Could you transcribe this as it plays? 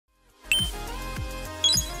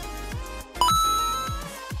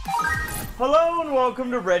Hello and welcome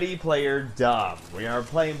to Ready Player Dumb. We are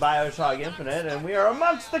playing Bioshock Infinite and we are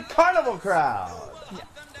amongst the carnival crowd.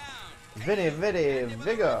 Yeah.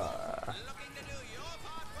 Vigor.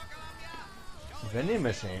 Vending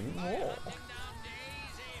machine. Oh.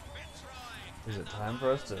 Is it time for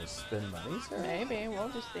us to spend money, sir? Maybe. We'll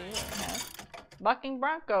just see what we have. Bucking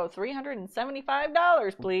Bronco,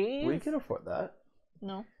 $375, please. We can afford that.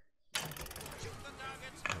 No.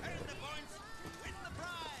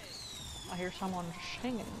 I hear someone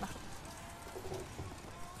singing.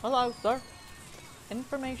 Hello, sir.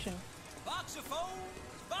 Information. Voxophone,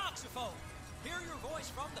 voxophone. Hear your voice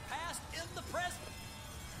from the past in the present.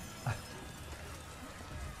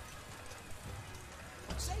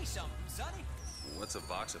 Say something, Sonny. What's a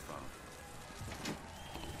voxophone?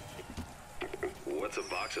 What's a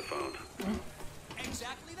voxophone?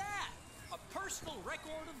 Exactly that. A personal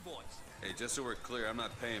record of voice. Hey, just so we're clear, I'm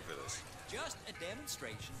not paying for this. Just a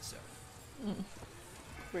demonstration, sir.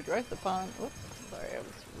 Rejoice upon. Oops, sorry, I was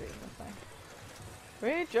reading the thing.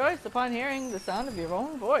 Rejoice upon hearing the sound of your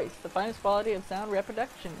own voice, the finest quality of sound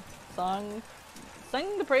reproduction.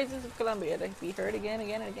 Sing the praises of Columbia to be heard again,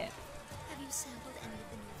 again, and again. Have you sampled any of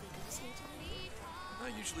the new videos here today?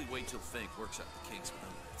 I usually wait till Fink works out the kinks, but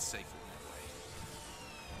it's safer that way.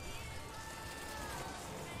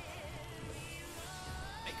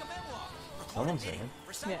 Make a memoir. Someone's singing.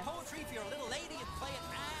 Recite Yeah. poetry for your little lady and play it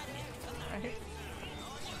mad into the night. Right here.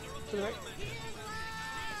 To the right.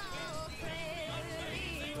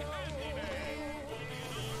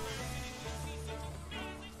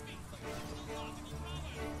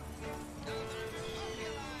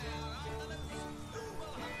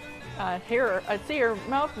 I see her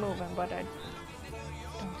mouth moving, but I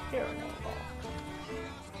don't hear her no more.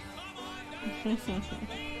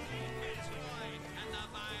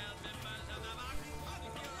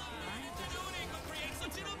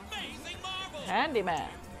 Handyman.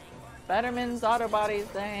 Fetterman's Auto Bodies,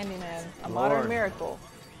 the Handyman. A modern Lord. miracle.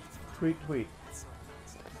 Tweet, tweet.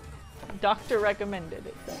 Doctor recommended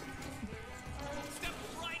it. So. Step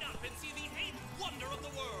right up and see the eighth wonder of the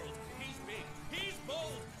world. He's big, he's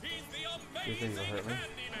bold, he's the Do you think amazing you'll hurt me?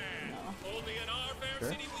 handyman. No. Only in our fair Sure.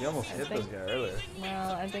 city You almost hit this guy earlier.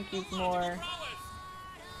 Well, I think he's more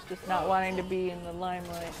just not wanting to be in the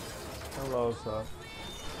limelight. Hello, sir.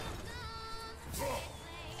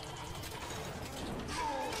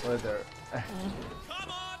 Right there. Come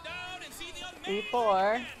on down and see the amazing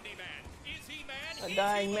Before handyman. Is he man? a Is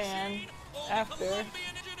dying he man, machine? Only after Colombian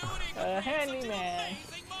ingenuity a can create such an handyman.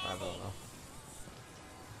 amazing I don't marvel. know.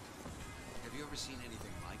 Have you ever seen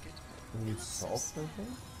anything like it? Can you solve something?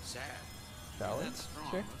 Sad. Shall we? That's strong.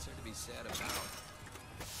 Sure. What's there to be sad about?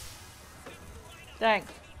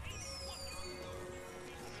 Thanks.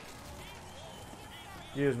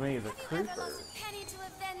 Excuse me, the Have you ever creeper. lost a penny to a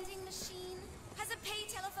vending machine? Has a pay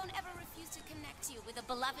telephone ever refused to connect you with a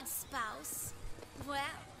beloved spouse? Well,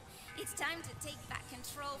 it's time to take back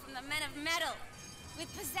control from the men of metal.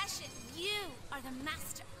 With possession, you are the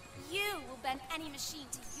master. You will bend any machine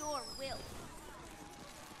to your will.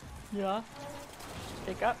 Yeah.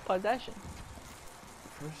 Pick up possession.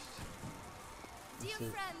 First. Dear see.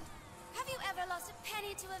 friend, have you ever lost a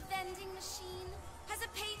penny to a vending machine? Has a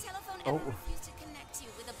pay telephone Oh. ever refused to connect you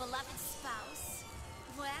with a beloved spouse?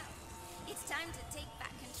 Well, it's time to take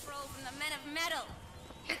back control from the men of metal.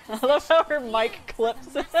 I love how her mic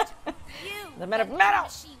clips. You The men of bend metal! any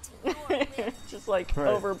machine to your will. Just like Right.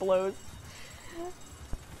 overblows.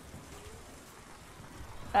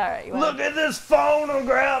 Alright, you Look wanna, at this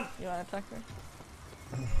phonograph! you wanna talk to her?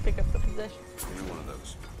 Pick up the possession. Give me one of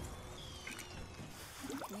those.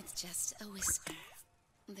 With just a whisper,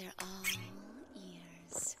 they're all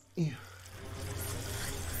ears.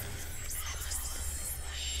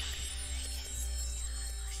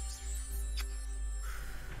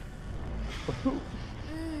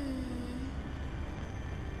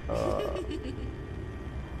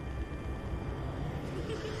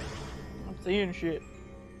 I'm seeing shit.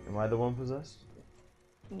 Am I the one possessed?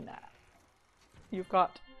 Nah. You've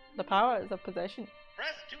got the powers of possession.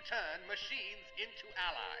 Press to turn machines into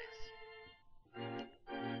allies.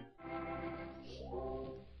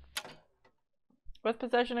 With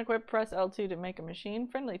possession equipped, press L2 to make a machine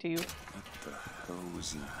friendly to you. What the hell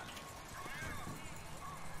was that?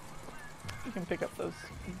 You can pick up those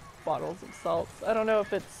bottles of salts. I don't know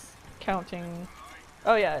if it's counting.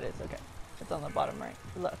 Oh yeah, it is. Okay. It's on the bottom right.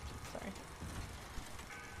 Left. Sorry.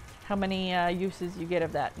 How many uses you get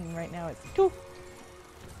of that? And right now it's 2.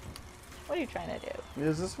 What are you trying to do?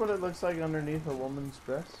 Is this what it looks like underneath a woman's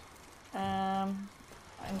dress?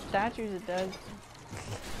 In statues it does.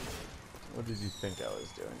 What did you think I was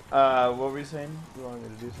doing? What were you saying? You wanted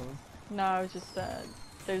me to do something? No, it's just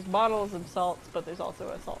there's bottles of salts, but there's also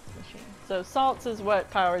a salts machine. So salts is what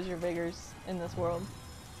powers your vigors in this world.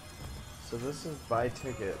 So this is buy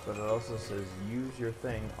ticket, but it also says use your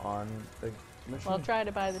thing on the machine. Well, try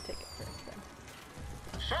to buy the ticket first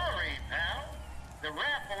then. Sorry, pal. The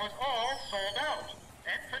raffle is all sold out.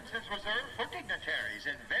 Entrance is reserved for dignitaries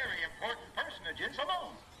and very important personages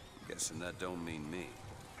alone. Guessing that don't mean me.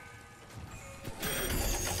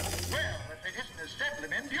 Well, if it isn't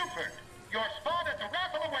Assemblyman Buford, your spot at the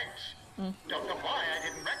raffle awaits. Don't know why I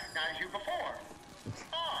didn't recognize you before.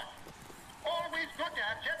 Odd. Always good to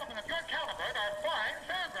have gentlemen of your caliber at our fine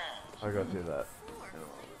fairgrounds. I'll go through that.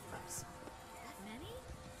 That many?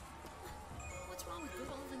 What's wrong with good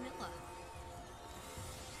old vanilla?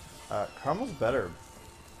 Caramel's better.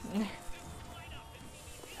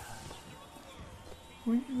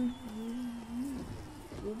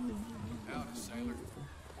 Howdy, sailor.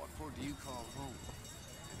 What for do you call home?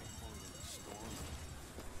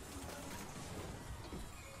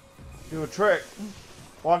 Do a trick.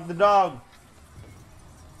 Walk the dog.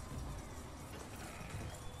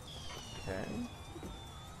 Okay.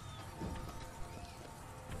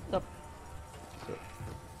 So,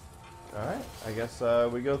 Alright, I guess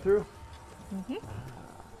we go through.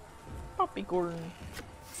 poppycorn.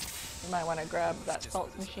 You might want to grab that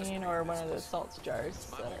salts machine or one of those salts jars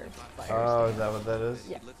that are by Oh, is that what that is?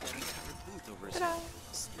 Yeah. Look like he's got a booth over his Ta-da.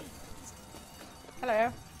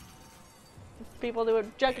 Hello. People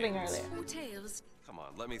doing juggling earlier. Or tails. Come on,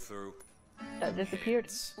 let me through. That disappeared.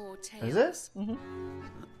 Or tails. Is it? Mm-hmm.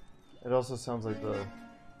 It also sounds like the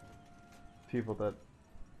people that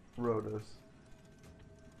wrote us.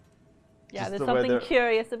 Yeah, Just there's the way something they're-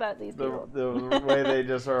 curious about these The, people. the way they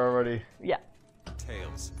just are already. Yeah.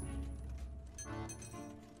 Tails.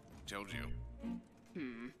 Told you.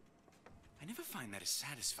 I never find that as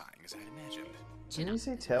satisfying as I'd imagined. Did you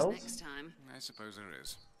say tails? Next time. I suppose there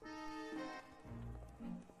is.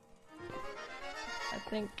 I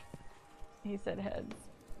think he said heads,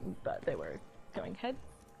 but they were going heads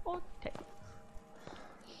or tails.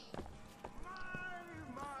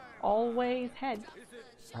 Always heads.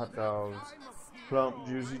 Hot dogs. Plump,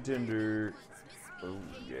 juicy, tender. Oh,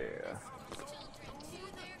 yeah.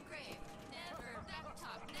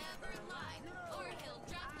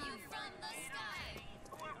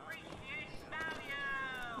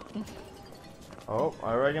 Oh,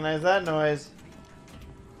 I recognize that noise.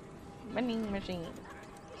 Vending machine.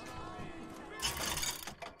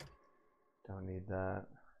 Don't need that.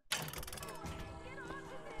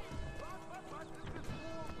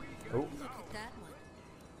 Oh, Look at that one.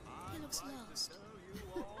 He looks lost.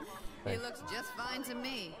 He Thanks. looks just fine to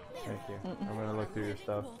me. thank you. I'm gonna look through your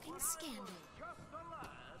stuff. Walking scandal.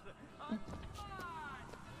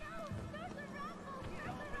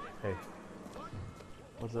 Hey.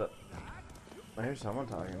 What's up? I hear someone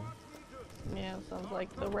talking. Yeah, sounds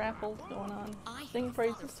like the raffle's going on. I Sing hear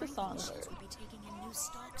praises Father to Frank Songbird. Wishes will be taking a new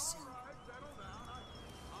stock soon.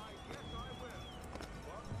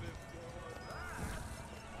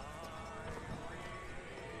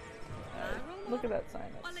 Look at that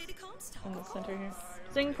sign My lady Comstock. in the center here.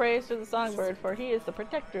 Sing praise to the songbird, for he is the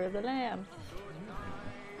protector of the lamb.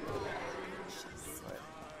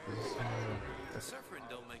 Suffering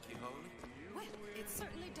don't make you holy. Well, it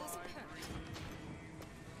certainly doesn't hurt.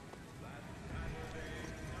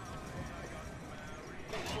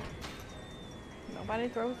 Nobody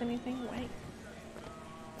throws anything away.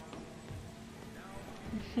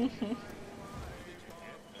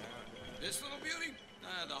 This little beauty?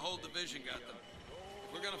 The whole division got them.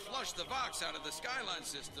 If we're gonna flush the Vox out of the Skyline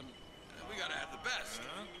system, we gotta have the best.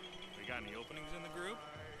 Huh? We got any openings in the group?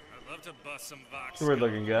 I'd love to bust some Vox. It's a weird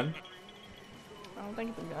looking gun. I don't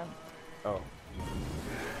think it's a gun. Oh.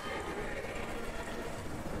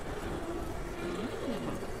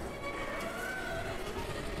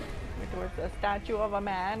 It was a statue of a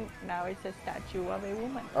man, now it's a statue of a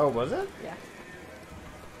woman. Oh, was it? Yeah.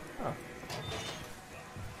 Oh.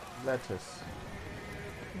 Lettuce.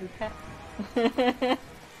 Lupet.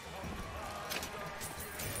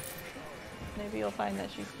 Maybe you'll find that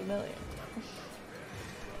she's familiar.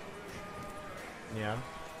 Yeah.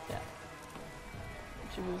 Yeah.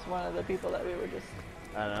 She was one of the people that we were just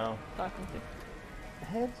I know. talking to.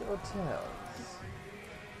 Heads or tails?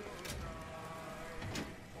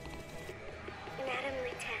 Madam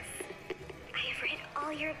Lutece, I have read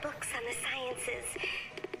all your books on the sciences.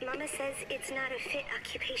 Mama says it's not a fit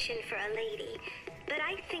occupation for a lady, but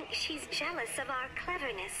I think she's jealous of our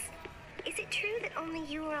cleverness. Is it true that only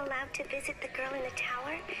you are allowed to visit the girl in the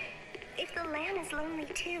tower? If the Lan is lonely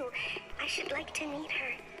too, I should like to meet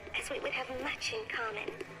her, as we would have much in common.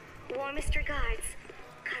 Warmest regards,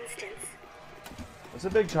 Constance. It's a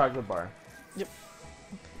big chocolate bar. Yep.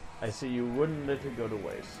 I see you wouldn't let it go to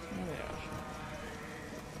waste.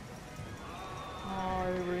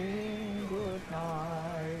 Irene, good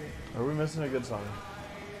night. Are we missing a good song?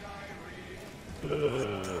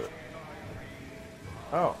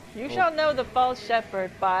 Oh. You shall know the false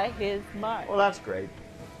shepherd by his mark. Well, that's great.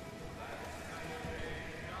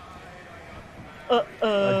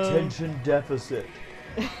 Attention deficit.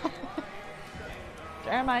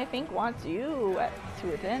 Jeremiah Fink wants you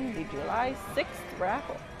to attend the July 6th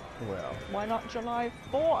raffle. Well. Why not July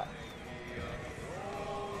 4th?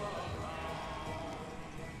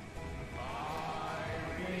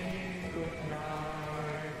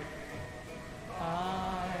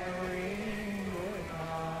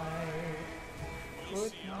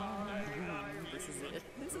 This is it.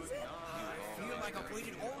 This is it. I feel like I've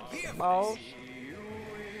waited all year for Balls. this.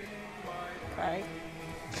 Okay.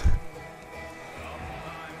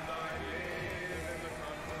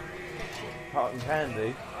 Cotton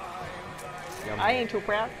candy. Yum. I ain't too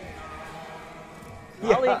proud.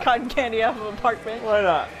 I'll eat cotton candy out of an apartment. Why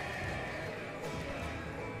not?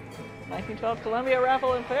 1912 Columbia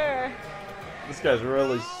Raffle and Fair. This guy's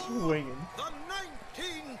really swinging. The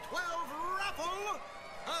 1912 raffle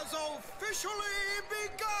has officially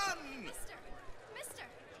begun! Mister!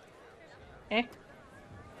 Eh?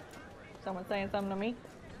 Someone saying something to me?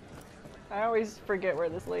 I always forget where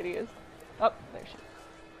this lady is. Oh, there she is.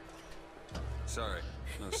 Sorry,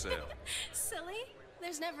 no sale. Silly?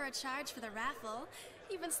 There's never a charge for the raffle.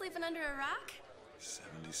 You've been sleeping under a rock?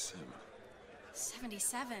 77.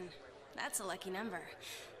 77. That's a lucky number.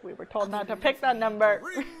 We were told not to pick that number.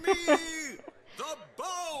 Bring me the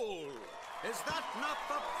bowl! Is that not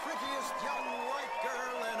the prettiest young white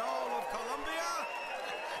girl in all of Columbia?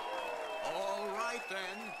 All right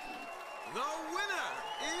then. The winner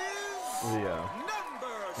is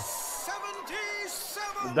number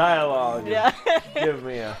 77. Dialogue. Yeah. Give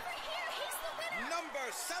me a.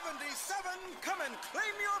 Number 77, come and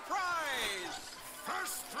claim your prize.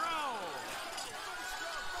 First throw.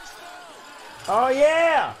 Oh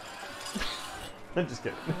yeah! I'm just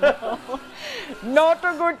kidding. Not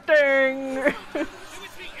a good thing. It was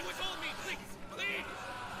me. It was all me. Please. Please.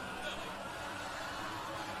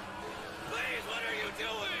 Please, what are you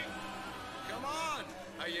doing? Come on.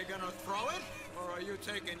 Are you going to throw it? Or are you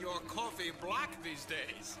taking your coffee black these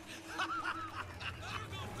days? Let her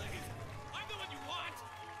go, please. I'm the one you want.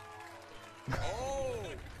 Oh,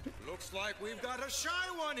 looks like we've got a shy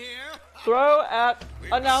one here. Throw at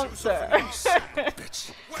announcer.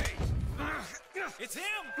 Bitch. Wait. It's him.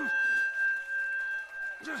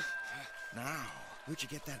 Now, where'd you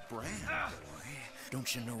get that brand, boy?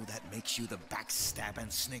 Don't you know that makes you the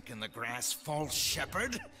backstabbing snake in the grass false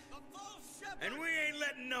shepherd? And we ain't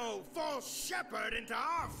letting no false shepherd into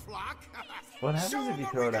our flock. What happens Show if you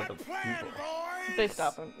 'em throw what it we at the got planned, people? boys. They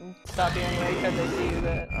stop him. Stop you anyway because they see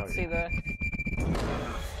the see the.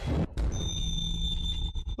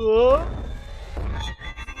 Oh!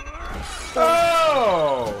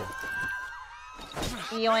 Oh!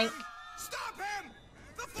 Yoink! Stop him!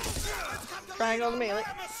 The false shepherd's got the Triangle lead the melee. on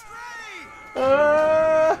them astray.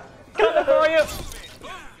 Coming for you!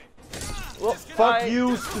 Well, Fuck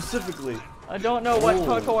you specifically. I don't know what Ooh.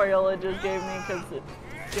 tutorial it just gave me because it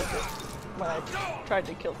skipped it when I tried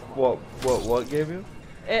to kill someone. What gave you?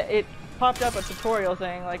 It popped up a tutorial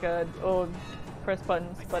thing like a old press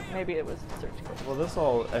buttons, but maybe it was search code. Well, this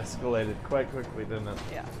all escalated quite quickly, didn't it?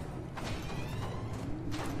 Yeah.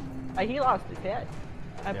 He lost his head.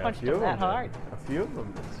 I Yeah, punched a few him of that them hard. did. A few of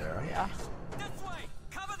them did, Sarah. Yeah. This way.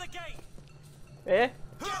 Cover the gate. Eh?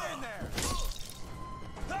 Get in there.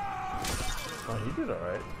 Oh, he did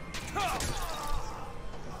alright.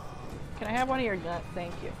 Can I have one of your guns?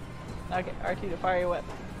 Thank you. Okay, R2 to fire your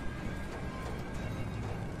weapon.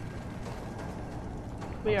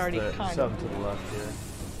 We already kind of. Some to the left here.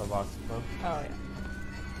 The oxyphone. Oh, yeah.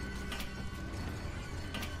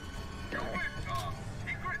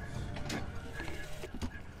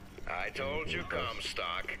 I told you,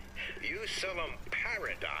 Comstock. You sell them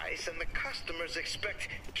paradise, and the customers expect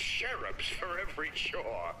cherubs for every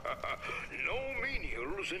chore. No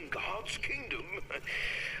menials in God's kingdom.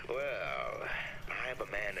 Well, I have a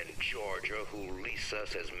man in Georgia who'll lease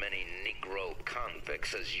us as many Negro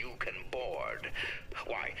convicts as you can board.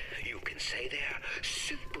 Why, you can say they're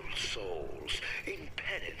simple souls in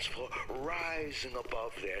penance for rising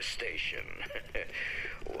above their station.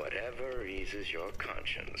 Whatever eases your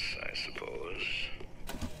conscience, I suppose.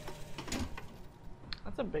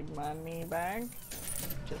 That's a big money bag.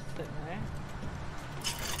 Just sitting there.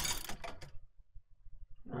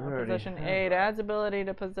 We already possession aid adds ability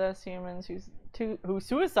to possess humans who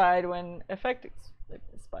suicide when effect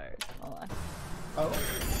expires. Hold on. Oh,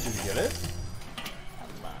 did you get it?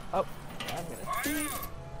 Oh, I'm gonna see.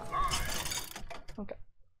 Okay.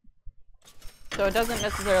 So it doesn't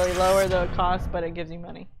necessarily lower the cost, but it gives you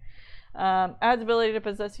money. Adds ability to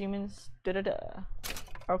possess humans. Da-da-da.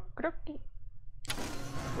 Okie-dokie.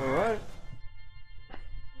 Alright.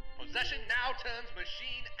 Possession now turns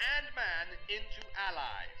machine and man into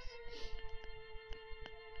allies.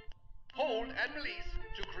 Hold and release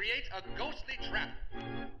to create a ghostly trap.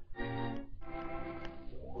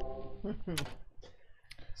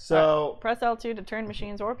 So press L2 to turn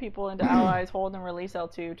machines or people into allies. Hold and release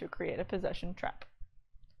L2 to create a possession trap,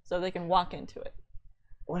 so they can walk into it.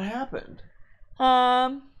 What happened?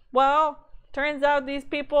 Well, turns out these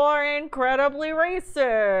people are incredibly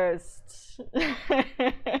racist.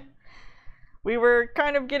 We were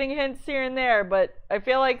kind of getting hints here and there, but I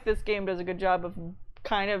feel like this game does a good job of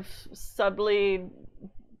kind of subtly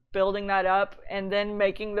building that up and then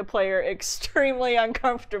making the player extremely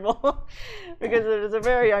uncomfortable because it is a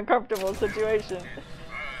very uncomfortable situation.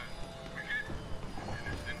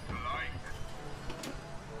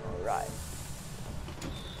 Alright.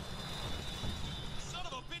 Son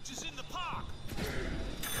of a bitch is in the park.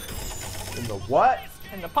 In the what?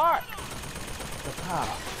 In the park. The park.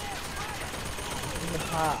 In the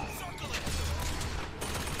park.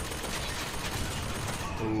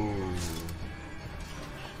 Ooh.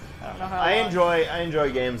 I don't know how. I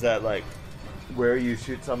enjoy games that like where you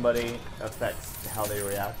shoot somebody affects how they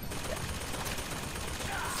react. Yeah.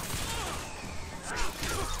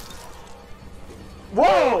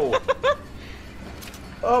 Whoa!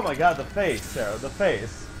 Oh my god, the face, Sarah, the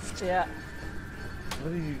face. Yeah.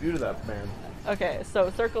 What did you do to that man? Okay,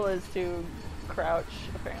 so circle is to crouch,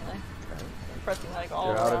 apparently. I'm pressing like all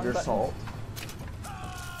You're out of your buttons. salt.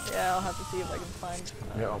 Yeah, I'll have to see if I can find.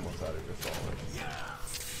 You're almost out of your salt.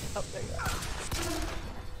 Oh, there you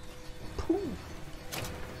go.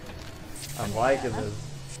 I'm liking this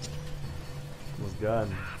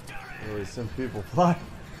gun. Really sends people flying.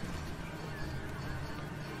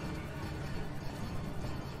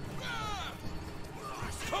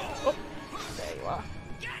 Oh, there you are.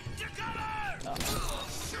 Oh.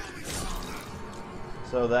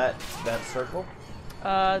 So that circle?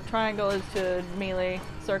 Triangle is to melee,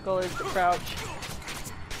 circle is to crouch.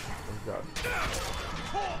 Oh god.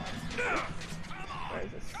 Where is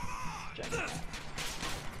this gem?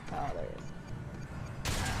 Oh, there he is.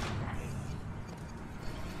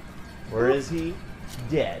 Where is he?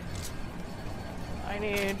 Dead. I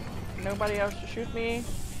need nobody else to shoot me.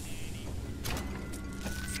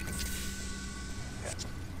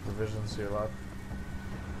 Provisions to your left.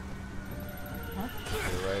 Huh? To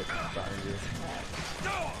your right, behind you.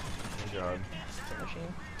 Oh god. It's a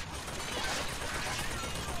machine.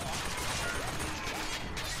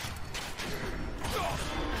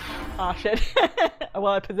 Aw, shit.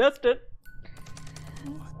 Well, I possessed it.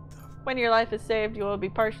 When your life is saved, you will be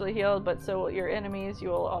partially healed, but so will your enemies. You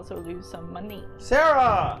will also lose some money.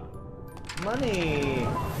 Sarah! Money!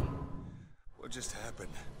 What just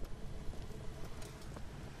happened?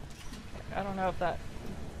 I don't know if that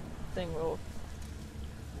thing will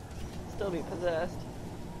still be possessed.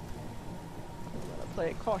 I'm gonna play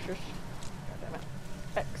it cautious. God damn it.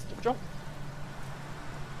 X to jump.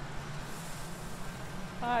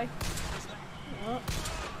 Hi. Oh.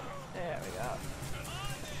 There we go.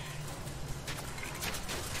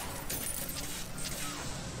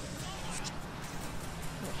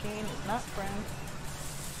 Machine is not friend.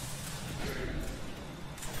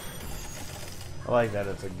 I like that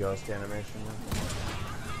it's a ghost animation.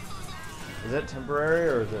 Is it temporary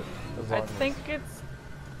or is it as long I think it's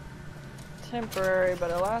temporary,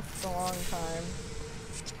 but it lasts a long time.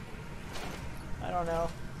 I don't know.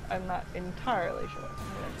 I'm not entirely sure. I'm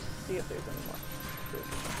gonna see if there's any more.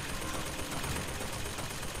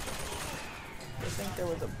 I think there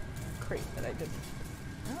was a crate that I didn't.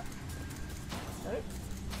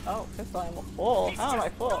 Oh, because I'm full. How am I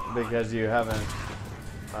full? Because you haven't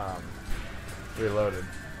reloaded.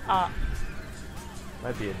 Ah.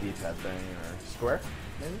 Might be a D-pad thing or square,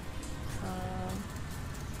 maybe?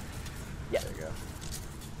 Yeah. There you go.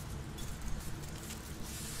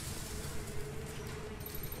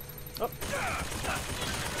 Oh.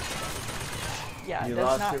 Yeah, You it does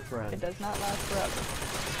lost not. your friend. It does not last forever.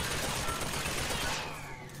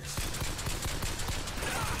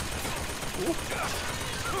 Ooh.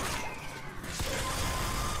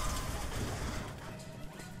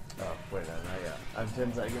 Oh, wait, no, not yet. I'm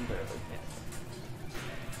 10 seconds early.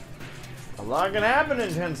 A lot can happen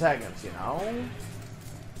in 10 seconds, you know?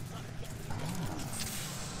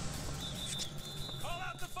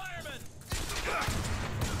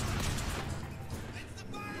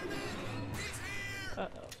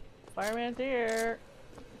 Fireman's here.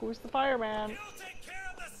 Who's the fireman?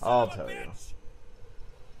 I'll tell you.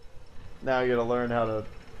 Now you gotta learn how to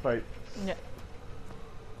fight. Yeah.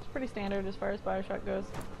 It's pretty standard as far as Bioshock goes.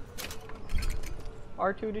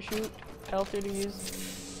 R2 to shoot, L2 to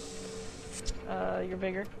use your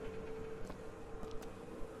vigor.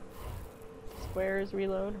 Square is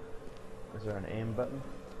reload. Is there an aim button?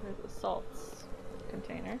 There's a salts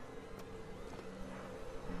container.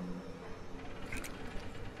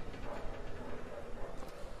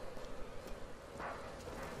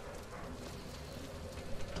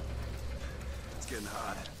 It's getting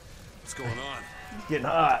hot. What's going on? It's getting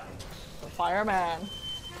hot. The fireman.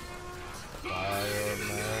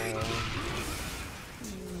 Fireman.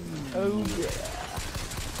 Oh yeah.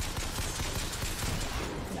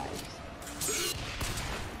 Nice.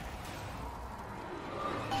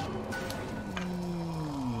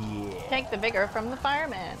 Yeah. Take the vigor from the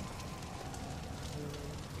fireman.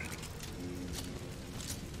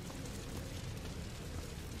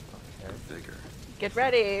 Okay. Vigor. Get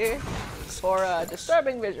ready for a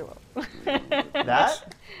disturbing visual.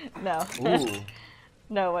 That? No. Ooh.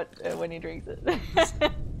 No, what when he drinks it.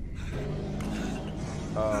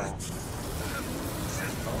 Oh.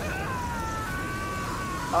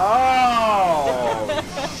 Oh!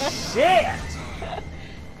 Shit!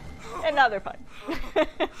 And now they're fine.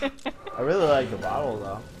 I really like the bottle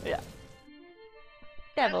though. Yeah.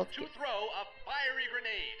 Devil. To throw a fiery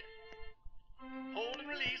grenade. Hold and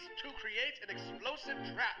release to create an explosive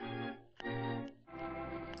trap.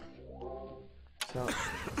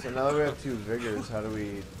 So now that we have two vigors, how do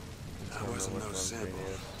we? That wasn't no sample.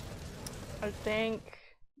 I think.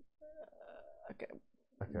 Okay.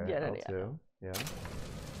 Okay. Get it, L2. Yeah. Is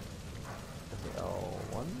it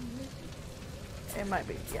L1? It might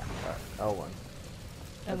be. Yeah. L1.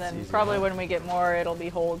 And That's then easy probably enough. when we get more, it'll be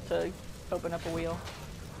hold to open up a wheel.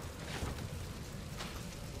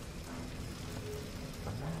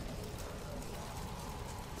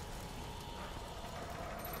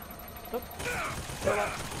 Oop. Go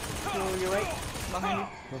up. To your right. Behind you.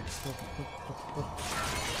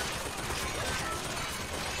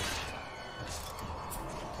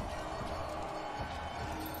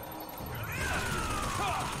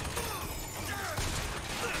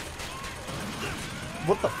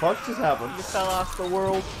 What the fuck just happened? You fell off the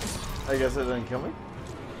world. I guess it didn't kill me?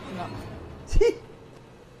 No.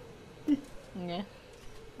 Yeah.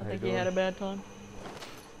 I think he had a bad time.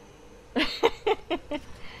 I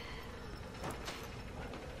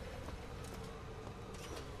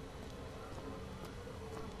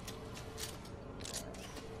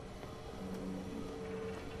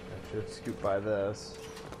should scoot by this.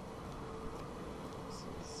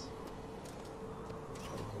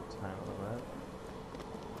 There's a time limit.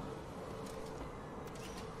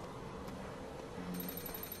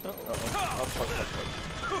 Oh, fuck.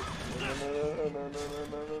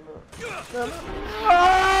 No.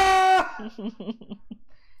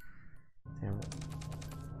 Damn it.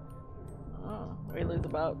 Oh, we lose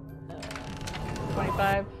about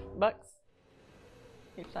 25 bucks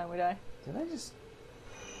each time we die. Did I just...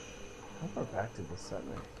 How far back did this set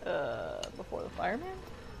me? Before the fireman?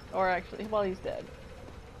 Or actually, while he's dead.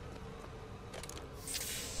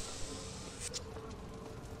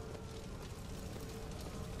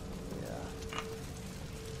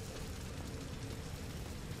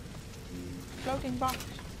 Floating box.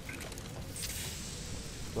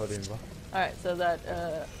 Floating box. Alright, so that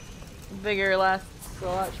vigor lasts a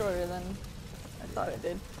lot shorter than I thought it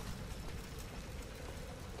did.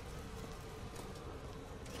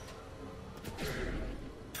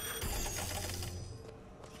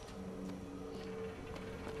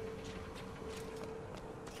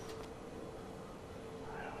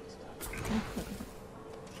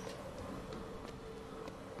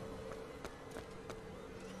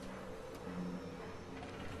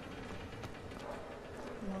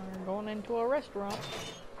 We're going into a restaurant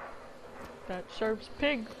that serves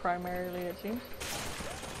pig primarily, it seems.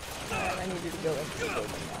 Alright, I need you to go into the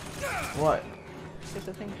building now. What? Get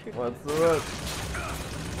the thing shooting. What's the look?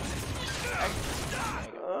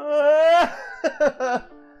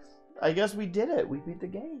 I guess we did it. We beat the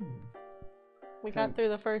game. We got through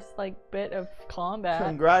the first bit of combat.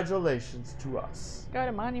 Congratulations to us. Go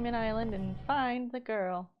to Monument Island and find the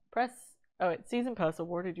girl. Press. Oh, Season Pass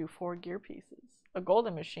awarded you 4 gear pieces, a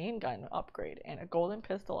golden machine gun upgrade, and a golden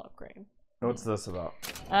pistol upgrade. What's this about?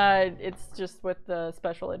 It's just with the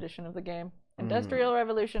special edition of the game. Industrial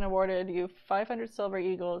Revolution awarded you 500 silver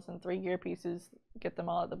eagles and 3 gear pieces. Get them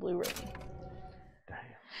all at the Blue Ribbon. Damn.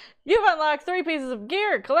 You've unlocked 3 pieces of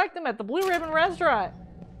gear. Collect them at the Blue Ribbon restaurant.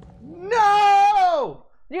 No!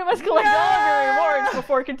 You must collect all of your rewards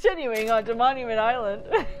before continuing onto Monument Island.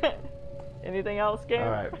 Anything else, game?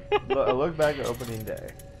 Alright, look back at opening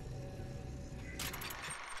day.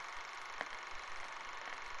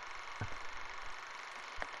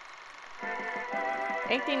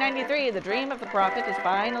 "1893, the dream of the prophet is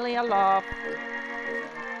finally aloft.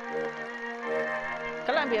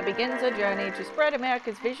 Columbia begins her journey to spread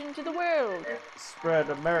America's vision to the world. Spread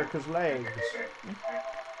America's legs.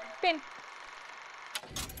 Pin.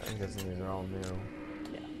 I'm guessing these are all new.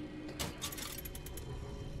 Yeah.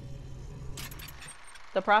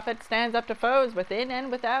 The prophet stands up to foes within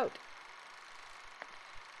and without.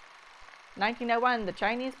 1901, the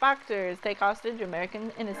Chinese boxers take hostage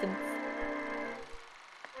American innocents.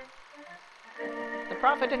 The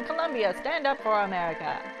prophet and Columbia stand up for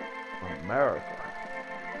America. America.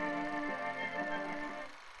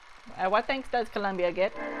 What thanks does Columbia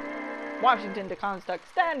get? Washington to Comstock,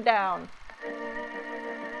 stand down.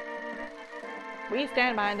 We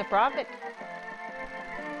stand behind the prophet.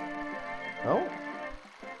 Oh.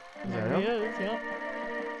 There he is, yeah.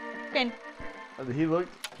 Pin. He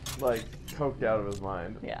looked like coked out of his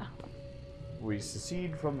mind. Yeah. We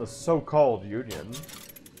secede from the so-called Union.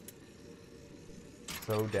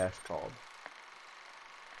 So-called.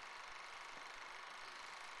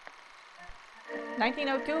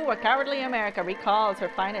 1902, a cowardly America recalls her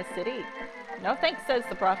finest city. No thanks, says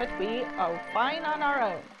the prophet. We are fine on our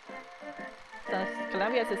own. Thus,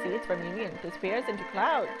 Columbia secedes from Union, disappears into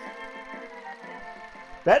clouds.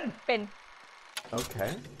 Ben! Ben.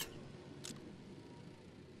 Okay.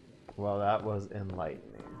 Well, that was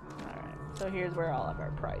enlightening. Alright, so here's where all of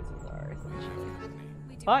our prizes are, essentially.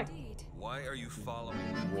 Hi. Why are you following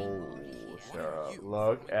me? Whoa, Sarah,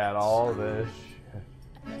 look at all this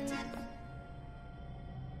shit.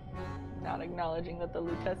 Not acknowledging that the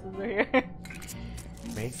Lutesses are here.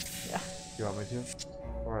 Me? Yeah. You want me to?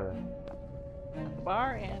 Where are they? At the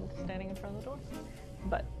bar and standing in front of the door.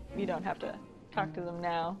 But you don't have to talk to them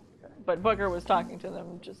now. Okay. But Booker was talking to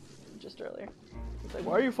them just earlier. He's like,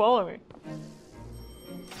 why are you following me?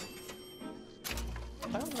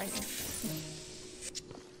 Phone ringing.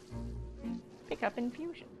 Pick up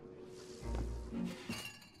infusion.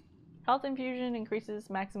 Health infusion increases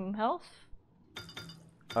maximum health.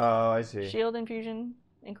 Oh, I see. Shield infusion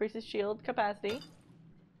increases shield capacity.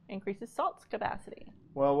 Increases salt's capacity.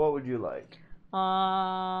 Well, what would you like?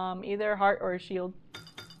 Either heart or shield.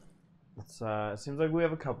 Let's, it seems like we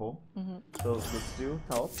have a couple. So let's do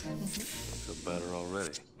health. I feel better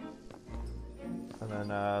already. And then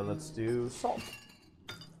let's do salt.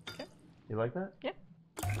 Okay. You like that? Yep.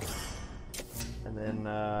 And then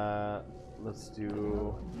let's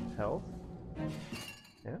do health.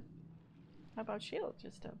 Yeah. How about shield,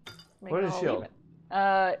 just to make What it is all shield?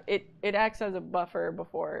 even? It acts as a buffer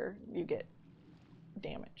before you get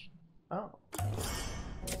damaged. Oh.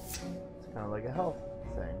 It's kind of like a health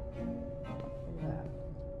thing.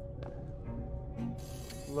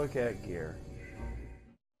 Look at gear.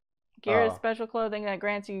 Gear is special clothing that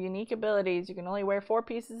grants you unique abilities. You can only wear 4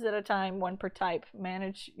 pieces at a time, 1 per type.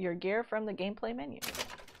 Manage your gear from the gameplay menu.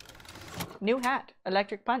 New hat,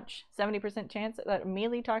 electric punch. 70% chance that a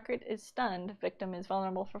melee target is stunned. Victim is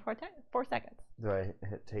vulnerable for 4 seconds. Do I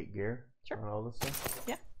hit take gear? Sure. On all this stuff?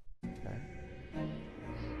 Yeah. Okay.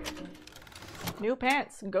 New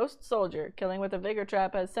pants, ghost soldier. Killing with a vigor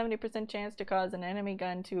trap has 70% chance to cause an enemy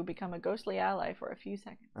gun to become a ghostly ally for a few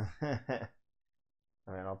seconds.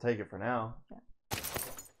 I mean, I'll take it for now. Yeah.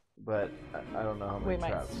 But I don't know how many We might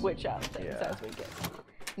traps. switch out things as we get.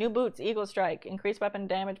 New boots, Eagle Strike. Increase weapon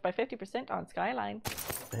damage by 50% on Skyline.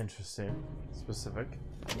 Interesting. Specific.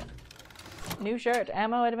 Yeah. New shirt,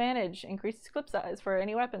 ammo advantage. Increases clip size for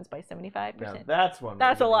any weapons by 75%. Now that's one.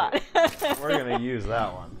 That's a lot. We're gonna use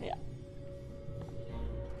that one. Yeah.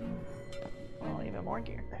 Well, even more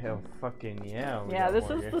gear. Hell, fucking yeah. Yeah, this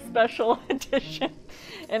is the special edition,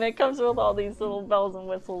 and it comes with all these little bells and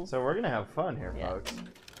whistles. So we're gonna have fun here, folks.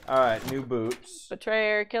 All right, new boots.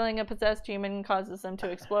 Betrayer, killing a possessed human causes them to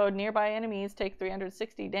explode. Nearby enemies take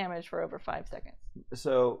 360 damage for over 5 seconds.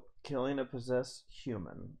 So killing a possessed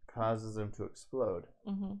human causes them to explode.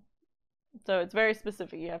 So it's very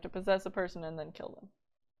specific. You have to possess a person and then kill them.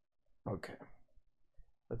 Okay.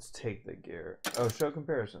 Let's take the gear. Oh, show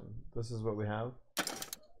comparison. This is what we have.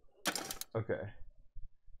 Okay.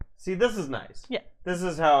 See, this is nice. Yeah. This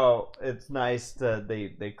is how it's nice to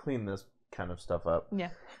they clean this kind of stuff up.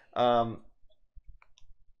 Yeah. I'll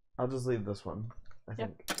just leave this one, I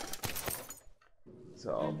think.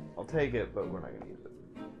 So I'll take it, but we're not gonna use it.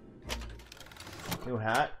 New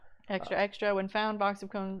hat. Extra. When found, box of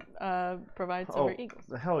cone provides silver eagles.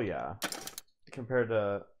 Hell yeah. Compared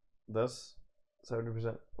to this,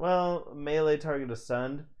 70%. Well, melee target is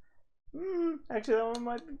stunned. Actually, that one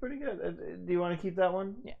might be pretty good. Do you want to keep that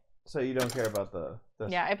one? Yeah. So you don't care about the...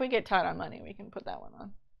 Yeah, if we get tight on money, we can put that one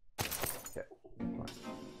on. Okay.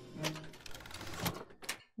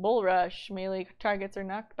 Bull Rush. Melee targets are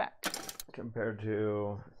knocked back. Compared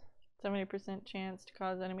to... 70% chance to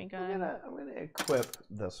cause enemy gun. I'm gonna equip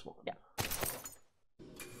this one. Yeah.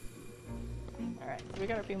 Alright, so we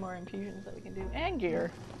got a few more infusions that we can do. And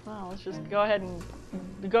gear. Well, let's just go ahead and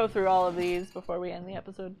go through all of these before we end the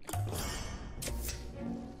episode.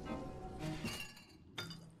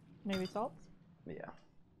 Maybe salts? Yeah.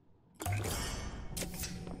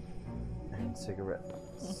 And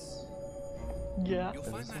cigarettes. Yeah. You'll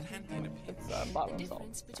find that handy in a pinch. It's bottle of salt.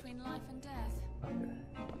 Difference between life and death. Okay.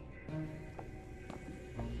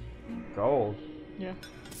 Gold. Yeah.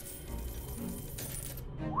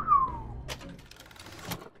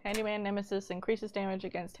 Handyman Nemesis increases damage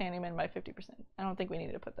against Handyman by 50%. I don't think we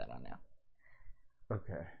need to put that on now.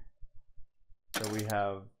 Okay. So we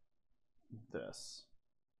have this.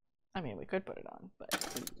 I mean, we could put it on,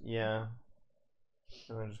 but... Yeah.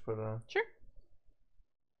 Can I just put it on? Sure.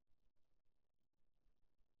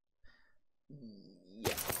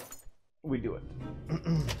 Yeah. We do it.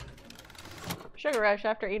 Sugar Rush,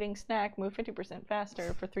 after eating snack, move 50%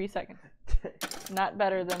 faster for 3 seconds. Not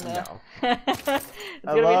better than the... No. It's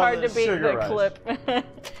gonna be hard to beat the clip.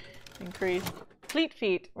 Increase. Fleet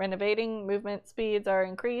Feet, renovating movement speeds are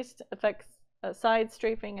increased, affects side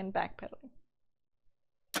strafing and backpedaling.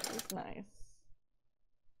 It's nice.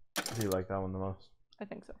 Do you like that one the most? I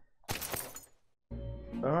think so.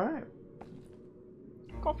 Alright.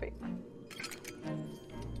 Coffee.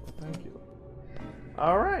 Thank you.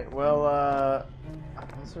 Alright, well,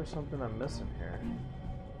 unless there's something I'm missing here.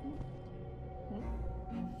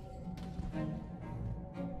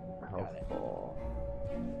 Health full.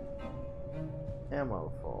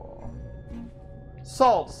 Ammo full.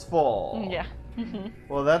 Salt's full! Yeah.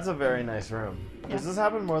 Well, that's a very nice room. Yeah. Does this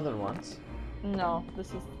happen more than once? No, this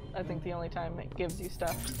is, I think, the only time it gives you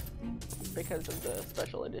stuff because of the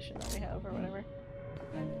special edition that we have or whatever.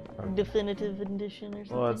 Okay. Definitive edition or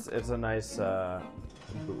something. Well, it's a nice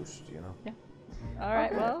boost, you know? Yeah.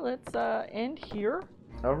 Alright, Okay. well, let's end here.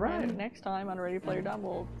 Alright. And next time on Ready Player Done,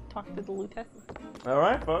 we'll talk to the Lieutenant.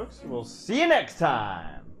 Alright, folks. We'll see you next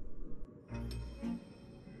time.